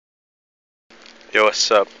Yo,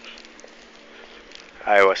 what's up?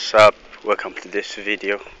 Hi, what's up? Welcome to this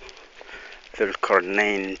video, the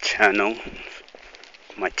Cornane channel.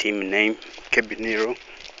 My team name, Kebiniro,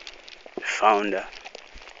 the founder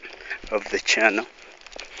of the channel.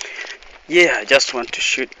 Yeah, I just want to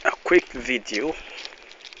shoot a quick video,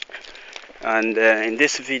 and in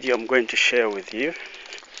this video I'm going to share with you.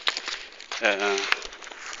 Let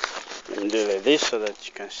me do like this so that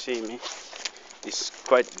you can see me. It's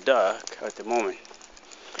quite dark at the moment.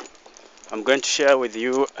 I'm going to share with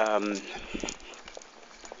you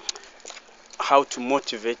how to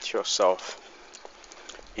motivate yourself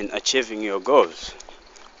in achieving your goals.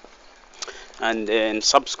 And in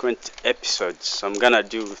subsequent episodes I'm gonna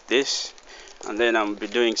do this, and then I'll be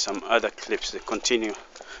doing some other clips that continue.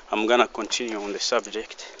 I'm gonna continue on the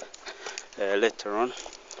subject later on.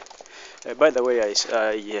 By the way,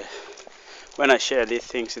 when I share these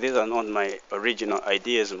things, these are not my original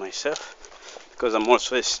ideas myself, because I'm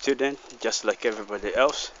also a student just like everybody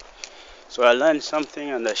else. So I learn something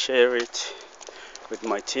and I share it with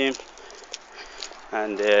my team,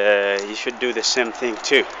 and you should do the same thing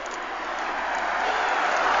too.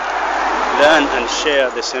 Learn and share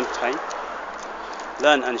at the same time.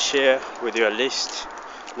 Learn and share with your list.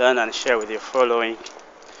 Learn and share with your following.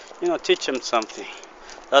 Teach them something.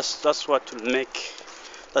 That's what will make.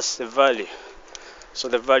 That's the value. So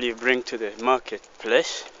the value you bring to the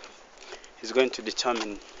marketplace is going to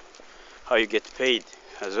determine how you get paid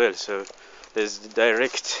as well. So there's the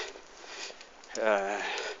direct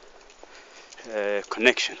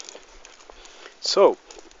connection. So,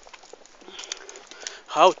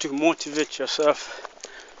 how to motivate yourself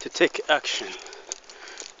to take action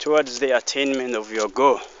towards the attainment of your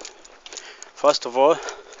goal. First of all,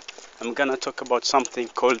 I'm gonna talk about something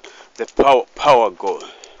called the power goal.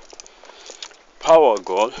 Power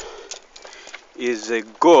goal is a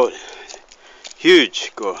goal,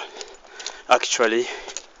 huge goal. Actually,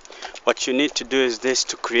 what you need to do is this: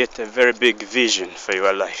 to create a very big vision for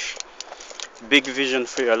your life. Big vision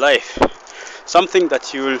for your life. Something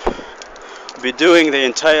that you will be doing the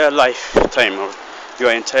entire lifetime, or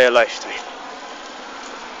your entire lifetime.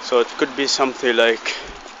 So it could be something like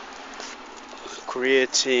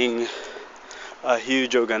creating a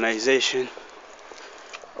huge organization,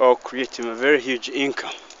 or creating a very huge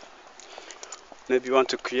income. Maybe you want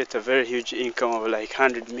to create a very huge income of like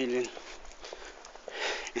 100 million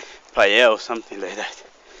per year or something like that.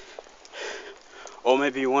 Or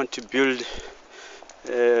maybe you want to build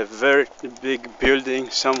a very big building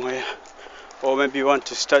somewhere. Or maybe you want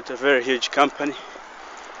to start a very huge company.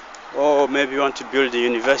 Or maybe you want to build the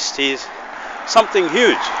universities. Something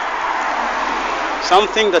huge.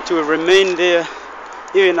 Something that will remain there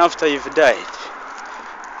even after you've died,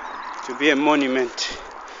 to be a monument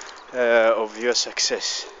of your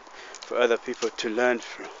success for other people to learn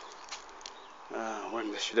from.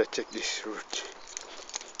 When should I take this route?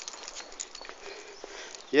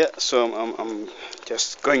 Yeah, so I'm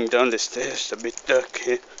just going down the stairs, a bit dark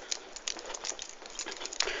here.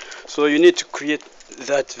 So you need to create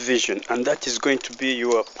that vision, and that is going to be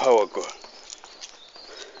your power goal.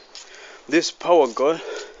 This power goal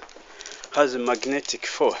has a magnetic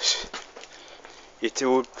force. It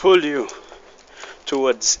will pull you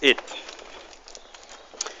towards it.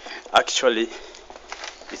 Actually,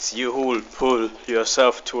 it's you who will pull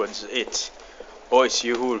yourself towards it, or it's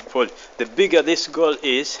you who will pull. The bigger this goal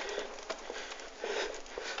is,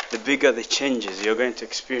 the bigger the changes you're going to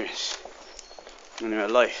experience in your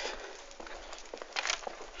life.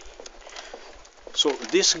 So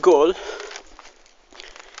this goal,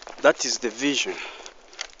 that is the vision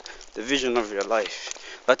of your life.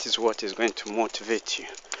 That is what is going to motivate you.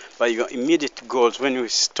 But your immediate goals, when we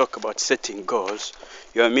talk about setting goals,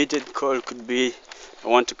 your immediate goal could be, I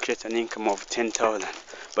want to create an income of 10,000.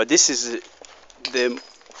 But this is the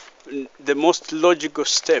most logical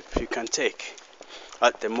step you can take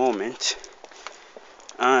at the moment,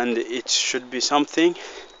 and it should be something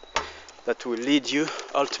that will lead you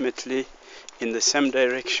ultimately in the same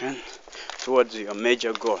direction towards your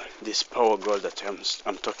major goal, this power goal that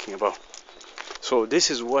I'm talking about. So this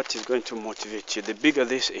is what is going to motivate you. The bigger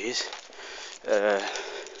this is, the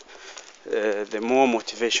more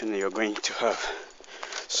motivation you're going to have.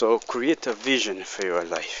 So create a vision for your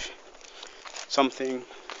life, something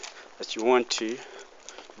that you want to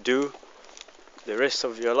do the rest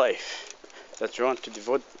of your life, that you want to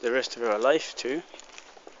devote the rest of your life to,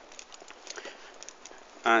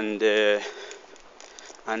 and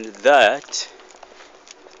that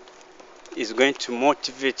is going to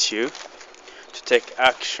motivate you to take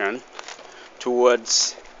action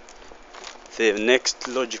towards the next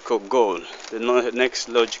logical goal, the next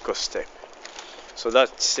logical step. So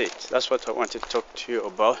that's it. That's what I want to talk to you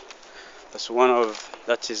about.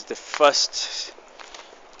 That is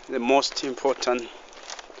the most important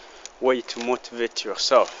way to motivate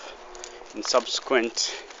yourself. In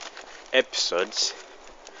subsequent episodes,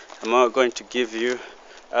 I'm not going to give you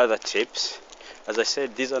other tips. As I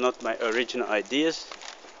said, these are not my original ideas.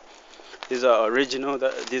 These are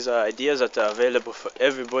ideas that are available for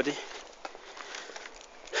everybody.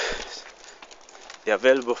 They're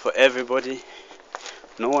available for everybody.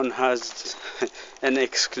 No one has an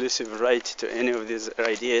exclusive right to any of these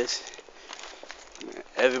ideas.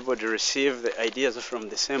 Everybody receives the ideas from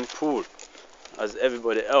the same pool as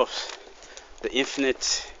everybody else. The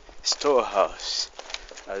infinite storehouse,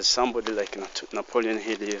 as somebody like Napoleon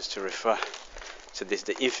Hill used to refer to this,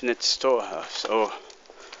 the infinite storehouse, or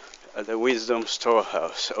the wisdom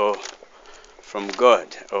storehouse, or from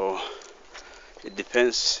God, or it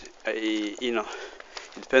depends, it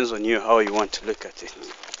depends on you how you want to look at it.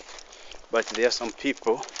 But there are some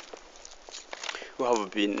people who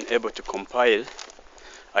have been able to compile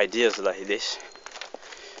ideas like this,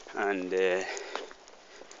 and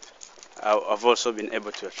I've also been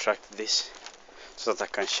able to attract this so that I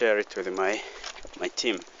can share it with my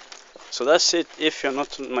team. So that's it. If you're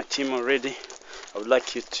not on my team already, I would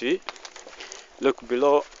like you to look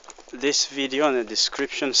below this video in the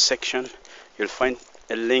description section. You'll find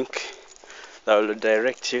a link that will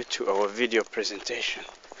direct you to our video presentation.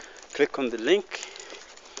 Click on the link,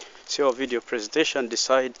 see our video presentation,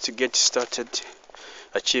 decide to get started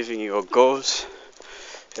achieving your goals,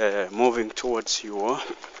 moving towards your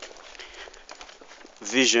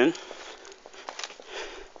vision,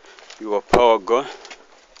 your power goal,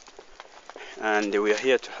 and we are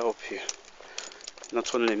here to help you.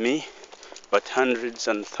 Not only me, but hundreds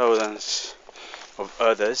and thousands of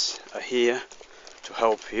others are here to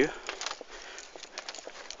help you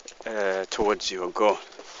towards your goal.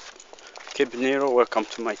 Keep Nero, welcome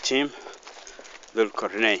to my team. Dul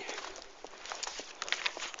Cornei.